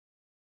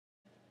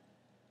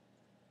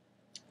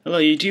Hello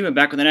YouTube, I'm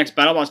back with the next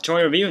Battlebots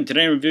toy review, and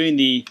today I'm reviewing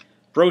the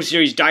Pro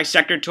Series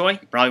Diesector toy.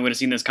 You probably would have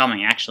seen this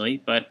coming,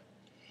 actually, but...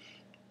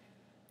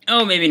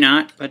 oh, maybe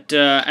not. But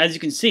as you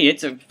can see,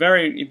 it's a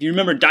very... if you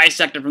remember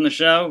Diesector from the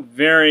show,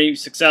 very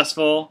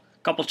successful,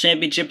 couple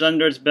championships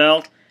under its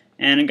belt,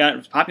 and it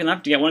was popular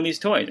enough to get one of these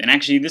toys. And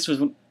actually, this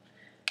was...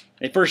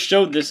 they first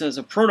showed this as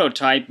a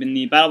prototype in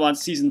the Battlebots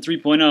Season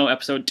 3.0,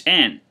 Episode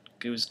 10.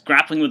 It was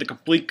grappling with a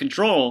complete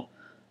control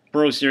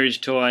Pro Series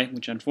toy,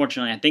 which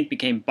unfortunately I think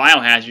became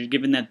Biohazard,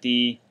 given that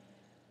the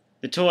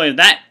toy of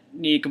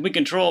the Complete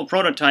Control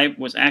prototype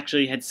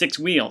had 6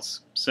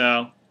 wheels.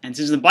 So, and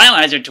since the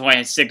Biohazard toy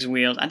has 6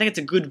 wheels, I think it's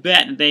a good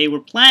bet that they were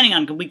planning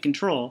on Complete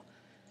Control,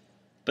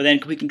 but then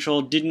Complete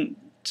Control didn't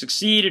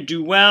succeed or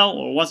do well,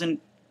 or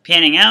wasn't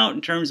panning out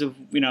in terms of,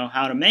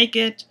 how to make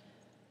it,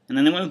 and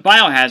then they went with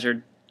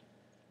Biohazard.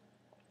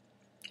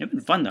 It would have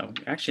been fun though.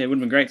 Actually, it would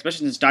have been great,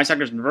 especially since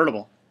Diesector is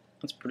invertible.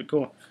 That's pretty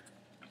cool.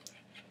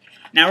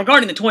 Now,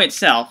 regarding the toy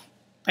itself,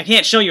 I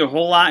can't show you a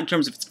whole lot in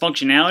terms of its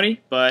functionality,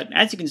 but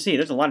as you can see,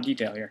 there's a lot of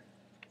detail here.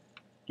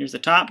 Here's the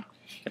top.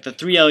 Got the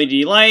 3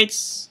 LED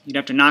lights. You'd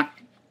have to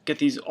get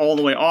these all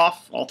the way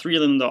off, all 3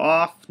 of them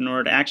off, in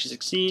order to actually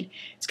succeed.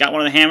 It's got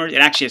one of the hammers. It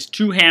actually has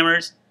 2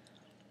 hammers.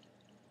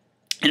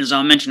 And as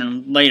I'll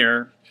mention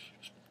later,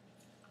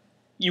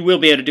 you will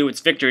be able to do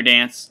its victory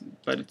dance,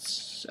 but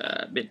it's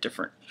a bit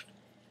different.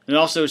 There's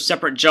also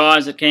separate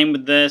jaws that came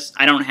with this.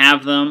 I don't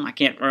have them. I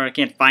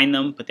can't find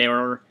them, but they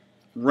were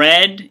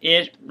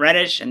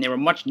reddish, and they were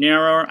much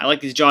narrower. I like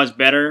these jaws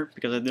better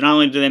because not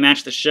only do they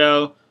match the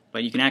show,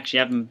 but you can actually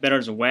have them better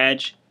as a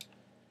wedge.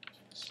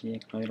 See, I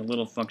can probably get a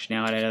little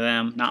functionality out of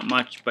them. Not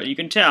much, but you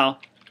can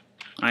tell.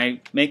 I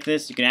make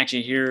this, you can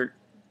actually hear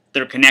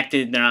they're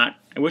connected. They're not.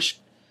 I wish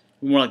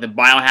more like the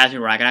Biohazard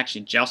where I could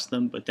actually adjust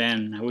them, but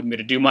then I wouldn't be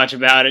able to do much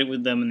about it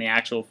with them in the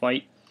actual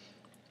fight.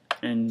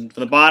 And for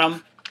the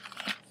bottom,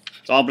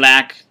 it's all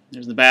black.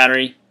 There's the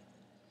battery.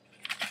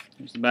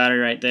 There's the battery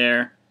right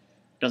there.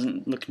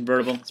 Doesn't look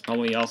convertible. It's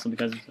probably also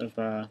because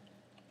of,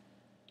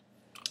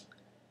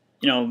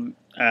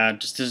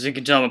 just as you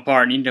can tell them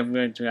apart, you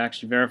need to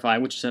actually verify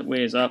which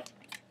way is up.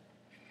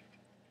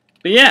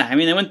 But yeah, I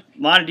mean, they went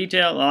a lot of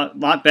detail, a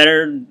lot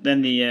better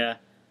than the,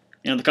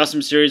 the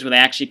custom series where they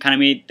actually kind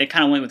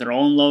of went with their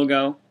own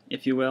logo,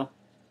 if you will.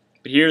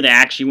 But here they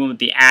actually went with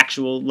the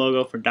actual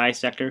logo for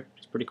Diesector,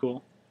 which is pretty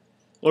coal.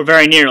 Or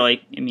very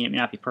nearly. I mean, it may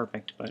not be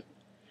perfect, but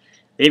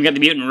they even got the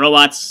Mutant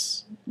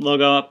Robots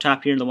logo up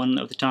top here, the one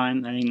of the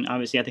time. I mean,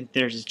 obviously, I think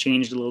theirs has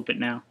changed a little bit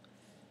now.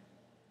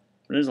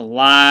 But there's a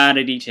lot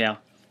of detail.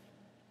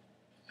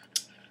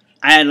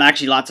 I had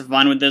actually lots of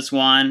fun with this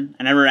one.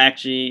 I never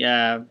actually,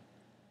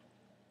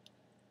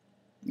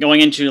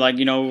 going into,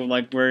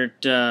 where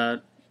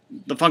the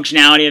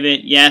functionality of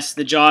it, yes,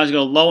 the jaws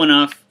go low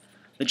enough.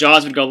 The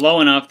jaws would go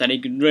low enough that he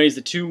could raise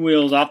the 2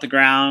 wheels off the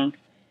ground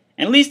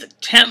and at least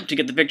attempt to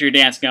get the victory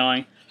dance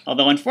going.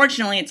 Although,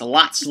 unfortunately, it's a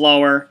lot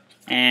slower.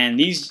 And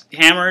these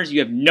hammers,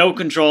 you have no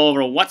control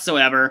over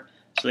whatsoever,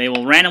 so they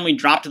will randomly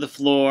drop to the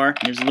floor.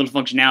 There's a little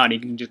functionality, you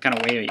can just kind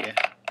of wave at you.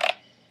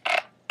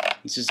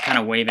 It's just kind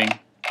of waving.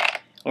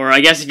 Or I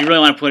guess if you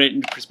really want to put it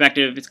in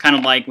perspective, it's kind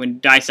of like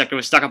when Diesector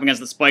was stuck up against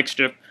the spike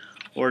strip,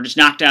 or just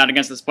knocked out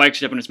against the spike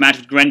strip, and his match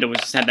with Grendel was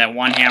just had that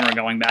one hammer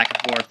going back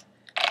and forth.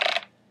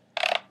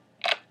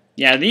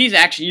 Yeah, these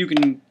actually you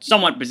can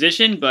somewhat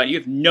position, but you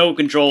have no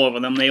control over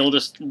them. They will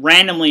just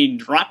randomly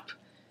drop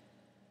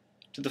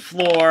to the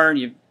floor,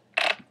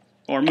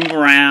 or move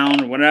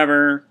around, or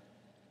whatever.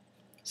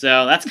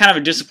 So that's kind of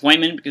a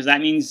disappointment, because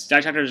that means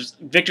Diesector's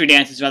victory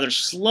dance is rather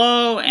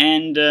slow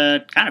and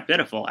kind of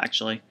pitiful,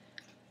 actually.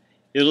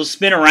 It'll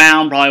spin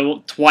around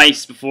probably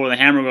twice before the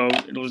hammer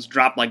it'll just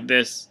drop like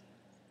this,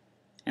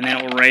 and then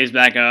it will raise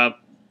back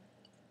up,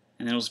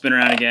 and then it'll spin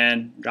around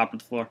again, drop to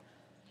the floor.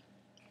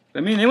 I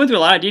mean, they went through a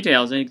lot of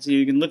details.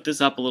 You can lift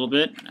this up a little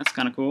bit. That's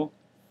kind of cool.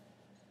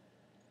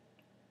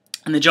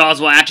 And the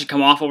jaws will actually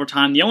come off over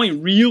time. The only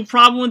real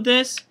problem with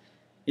this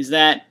is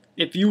that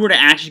if you were to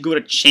actually go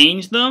to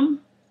change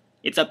them,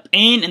 it's a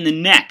pain in the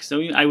neck.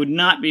 So I would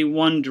not be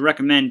one to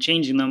recommend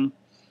changing them,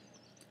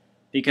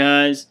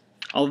 because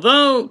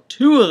although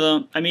 2 of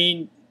them, I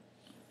mean,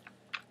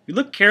 if you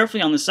look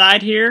carefully on the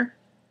side here,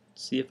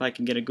 see if I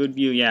can get a good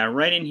view. Yeah,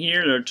 right in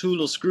here, there are 2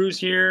 little screws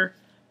here,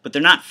 but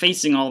they're not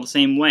facing all the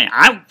same way.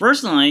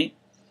 Personally,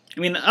 I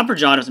mean, the upper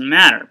jaw doesn't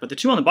matter, but the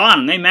 2 on the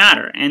bottom, they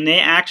matter, and they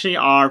actually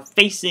are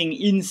facing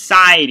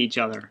inside each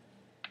other.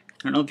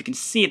 I don't know if you can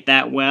see it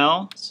that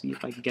well. See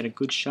if I can get a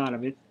good shot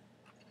of it.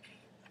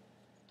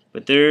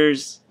 But you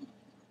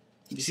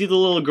see the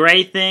little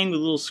gray thing, the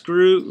little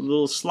screw, the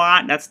little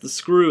slot? That's the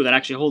screw that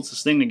actually holds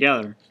this thing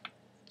together.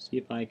 See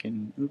if I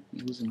can, I'm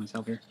losing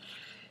myself here.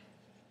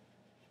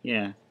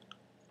 Yeah.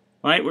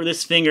 Right where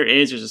this finger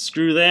is, there's a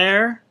screw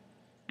there,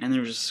 and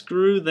there's a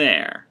screw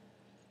there.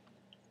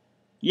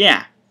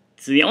 Yeah.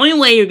 So the only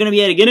way you're going to be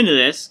able to get into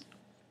this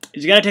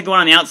is you got to take the one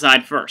on the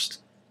outside first.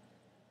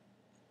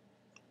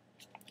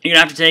 You're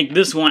going to have to take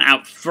this one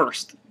out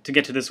first to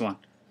get to this one.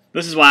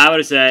 This is why I would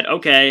have said,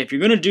 okay, if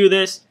you're going to do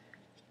this,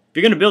 if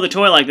you're going to build a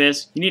toy like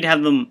this, you need to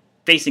have them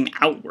facing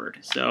outward.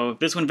 So if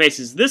this one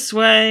faces this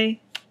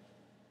way,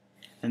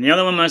 then the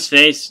other one must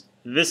face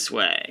this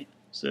way.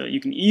 So you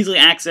can easily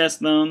access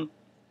them.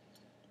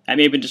 That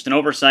may have been just an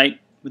oversight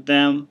with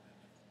them.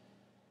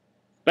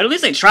 But at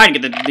least they tried to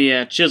get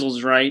the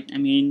chisels right. I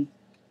mean,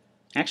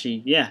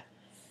 actually, yeah.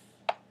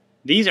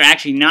 These are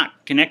actually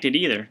not connected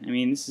either. I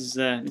mean, this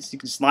you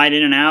can slide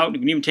in and out. You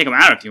can even take them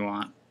out if you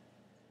want.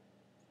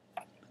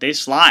 But they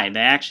slide.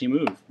 They actually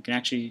move. You can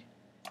actually.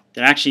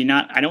 They're actually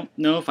not. I don't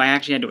know if I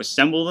actually had to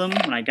assemble them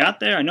when I got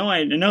there. I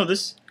know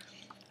this.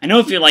 I know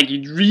if you're like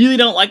you really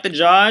don't like the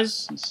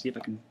jaws. Let's see if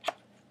I can.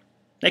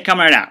 They come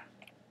right out.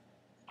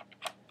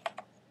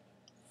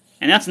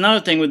 And that's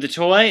another thing with the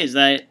toy is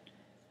that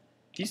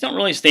these don't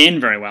really stay in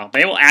very well.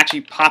 They will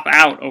actually pop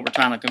out over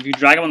time. Like if you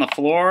drag them on the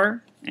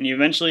floor. And you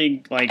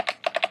eventually, like,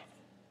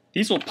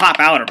 these will pop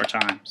out over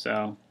time,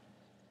 so.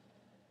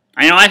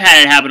 I know I've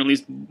had it happen at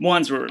least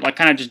once where, like,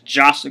 kind of just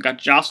got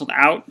jostled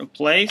out of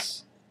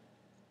place.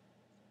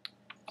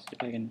 See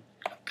if I can,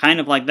 kind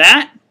of like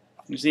that.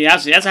 You see,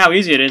 that's how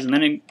easy it is,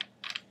 and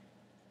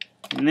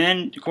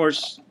then, of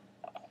course,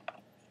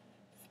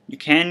 you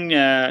can,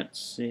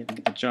 let's see if I can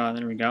get the jaw,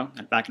 there we go,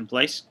 back in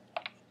place.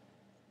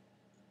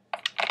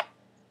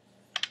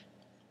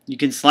 You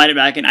can slide it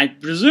back in. I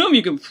presume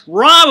you can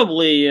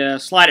probably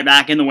slide it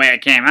back in the way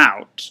it came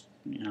out,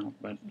 you know,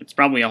 but it's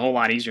probably a whole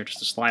lot easier just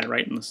to slide it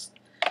right in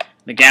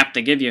the gap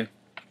they give you.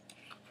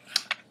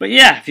 But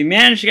yeah, if you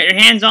manage to get your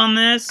hands on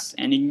this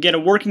and you can get a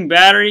working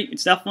battery,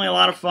 it's definitely a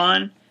lot of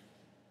fun.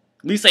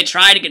 At least I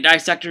tried to get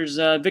Diesector's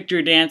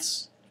Victory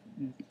Dance,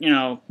 you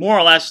know, more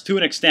or less to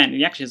an extent.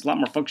 It actually has a lot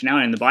more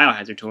functionality in the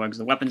Biohazard toy because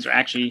the weapons are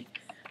actually,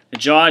 the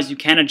jaws you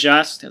can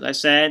adjust, as I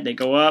said, they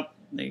go up,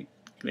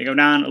 they go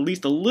down at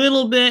least a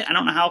little bit. I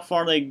don't know how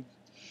far but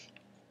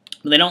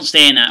they don't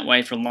stay in that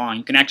way for long.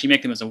 You can actually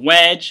make them as a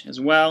wedge as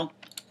well.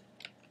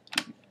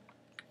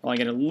 Probably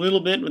get a little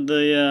bit with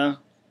the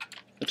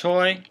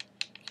toy.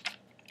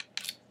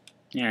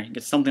 Yeah, you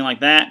get something like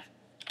that.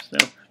 So,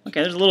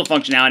 okay, there's a little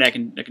functionality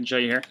I can show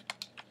you here.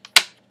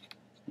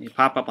 You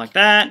pop up like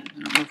that. I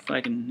don't know if I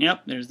can.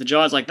 Yep, there's the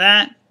jaws like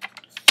that.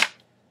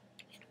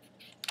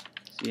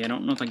 See, I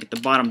don't know if I can get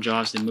the bottom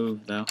jaws to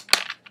move though.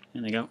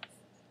 There they go.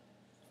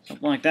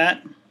 Something like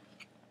that.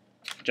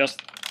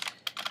 Just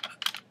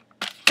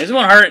this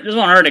won't hurt. This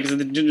won't hurt it because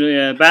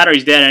the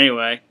battery's dead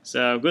anyway.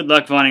 So good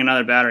luck finding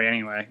another battery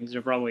anyway. These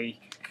are probably.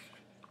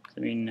 I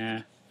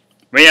mean,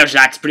 Radio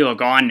Shack's pretty well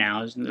gone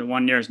now. The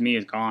one nearest me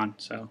is gone.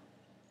 So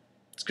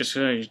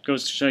it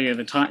goes to show you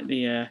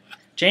the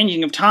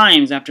changing of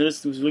times after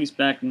this was released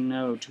back in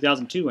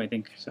 2002, I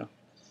think. So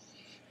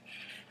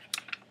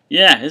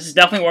yeah, this is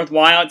definitely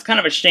worthwhile. It's kind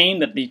of a shame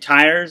that the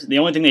tires. The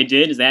only thing they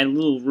did is they had a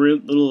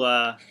little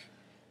I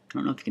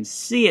don't know if you can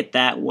see it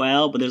that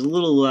well, but there's a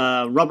little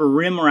rubber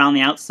rim around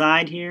the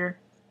outside here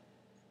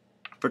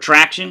for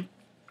traction.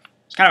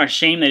 It's kind of a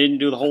shame they didn't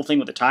do the whole thing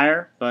with the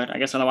tire, but I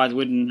guess otherwise it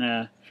wouldn't.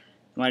 You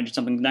want to do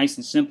something nice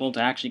and simple to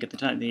actually get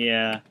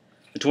the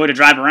toy to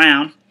drive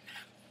around.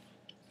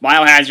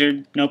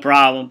 Biohazard, no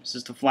problem. It's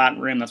just a flat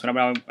rim. That's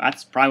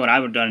probably what I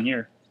would have done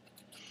here.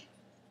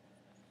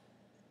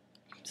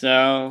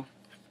 So,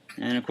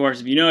 and of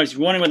course, if you notice,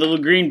 you're wondering what the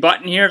little green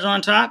button here is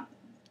on top.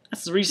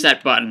 That's the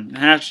reset button. It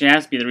actually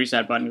has to be the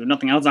reset button. There's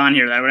nothing else on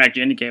here that would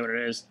actually indicate what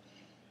it is.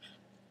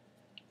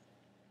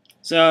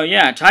 So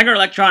yeah, Tiger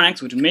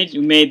Electronics, which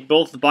made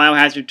both the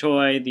Biohazard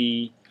toy,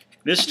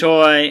 this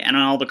toy, and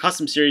all the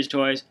custom series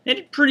toys, they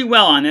did pretty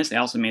well on this. They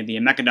also made the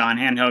Mechadon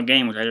handheld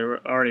game, which I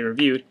already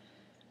reviewed.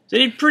 So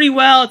they did pretty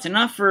well. It's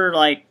enough for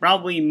like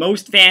probably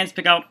most fans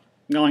pick up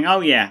going, oh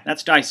yeah,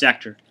 that's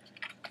Diesector.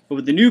 But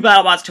with the new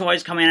Battlebots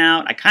toys coming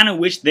out, I kind of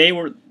wish they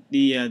were.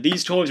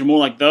 These toys are more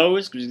like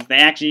those, because they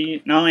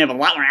actually not only have a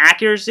lot more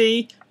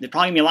accuracy, they're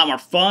probably going to be a lot more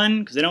fun,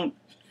 because they don't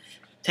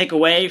take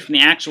away from the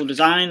actual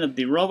design of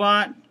the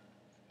robot.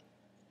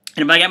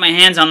 And if I get my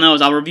hands on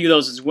those, I'll review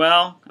those as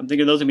well. I'm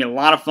thinking those are going to be a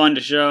lot of fun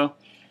to show.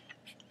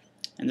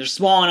 And they're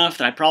small enough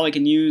that I probably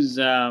can use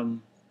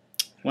one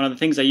of the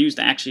things I used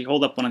to actually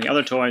hold up one of the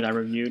other toys I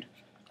reviewed.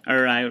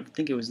 Or I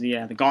think it was the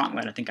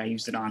Gauntlet I think I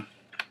used it on.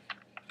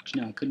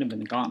 No, it couldn't have been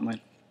the Gauntlet.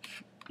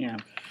 Yeah.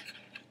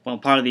 Well,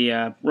 part of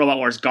the Robot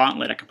Wars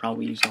Gauntlet I could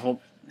probably use to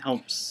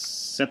help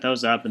set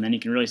those up, and then you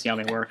can really see how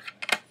they work.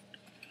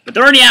 But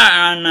they're already out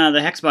on the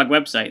Hexbug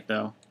website,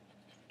 though.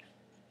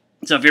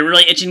 So if you're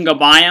really itching to go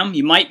buy them,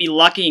 you might be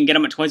lucky and get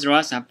them at Toys R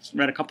Us. I've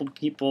read a couple of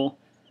people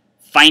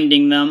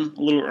finding them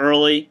a little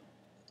early.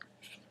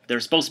 They're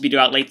supposed to be due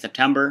out late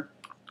September.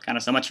 Kind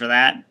of so much for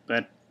that,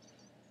 but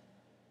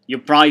they'll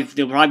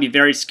probably be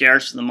very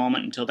scarce at the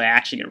moment until they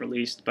actually get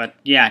released. But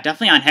yeah,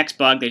 definitely on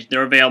Hexbug.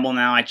 They're available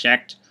now. I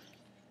checked.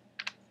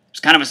 It's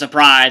kind of a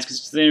surprise,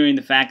 considering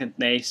the fact that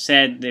they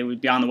said they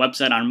would be on the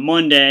website on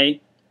Monday,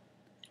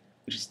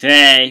 which is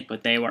today,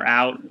 but they were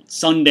out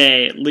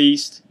Sunday at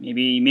least,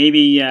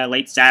 maybe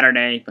late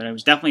Saturday, but it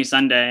was definitely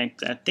Sunday.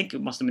 I think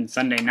it must have been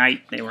Sunday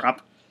night they were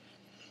up.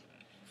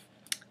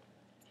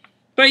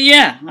 But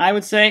yeah, I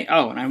would say,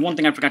 oh, and one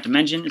thing I forgot to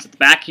mention is at the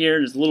back here,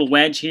 there's a little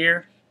wedge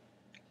here.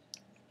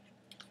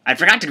 I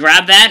forgot to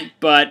grab that,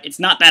 but it's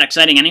not that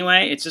exciting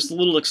anyway. It's just a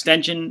little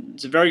extension.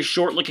 It's a very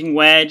short-looking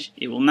wedge.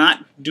 It will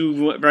not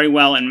do very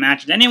well in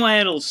matches anyway.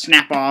 It'll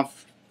snap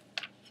off,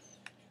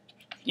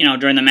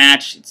 during the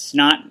match. It's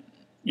not,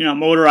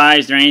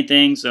 motorized or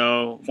anything.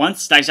 So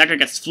once Diesector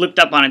gets flipped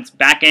up on its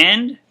back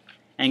end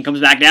and comes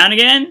back down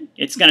again,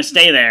 it's going to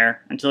stay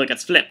there until it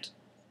gets flipped.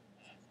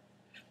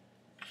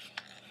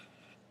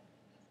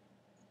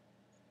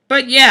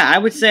 But yeah, I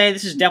would say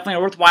this is definitely a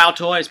worthwhile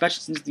toy,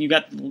 especially since you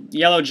got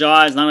yellow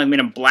jaws, not like made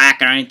of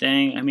black or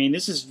anything. I mean,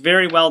 this is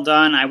very well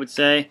done, I would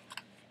say.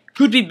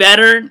 Could be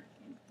better.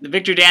 The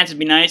victory dance would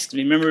be nice, because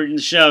remember in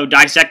the show,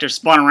 Diesector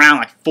spun around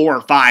like 4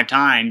 or 5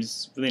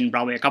 times within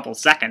probably a couple of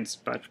seconds,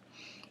 but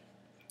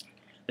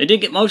they did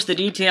get most of the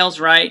details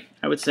right,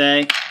 I would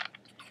say.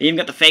 They even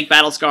got the fake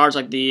battle scars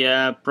like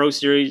the Pro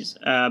Series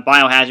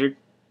Biohazard.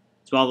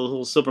 That's what all the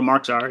little silver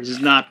marks are. This is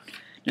not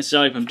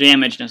necessarily from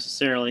damage,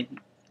 necessarily.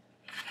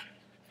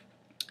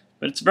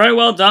 But it's very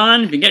well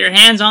done. If you get your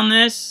hands on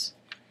this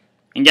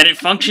and get it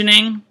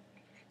functioning,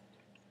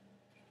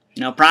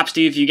 props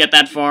to you if you get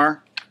that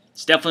far.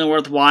 It's definitely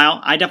worthwhile.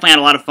 I definitely had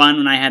a lot of fun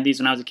when I had these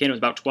when I was a kid. I was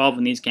about 12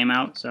 when these came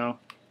out. So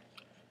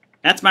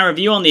that's my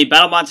review on the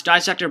Battlebots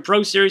Diesector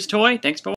Pro Series toy. Thanks for watching.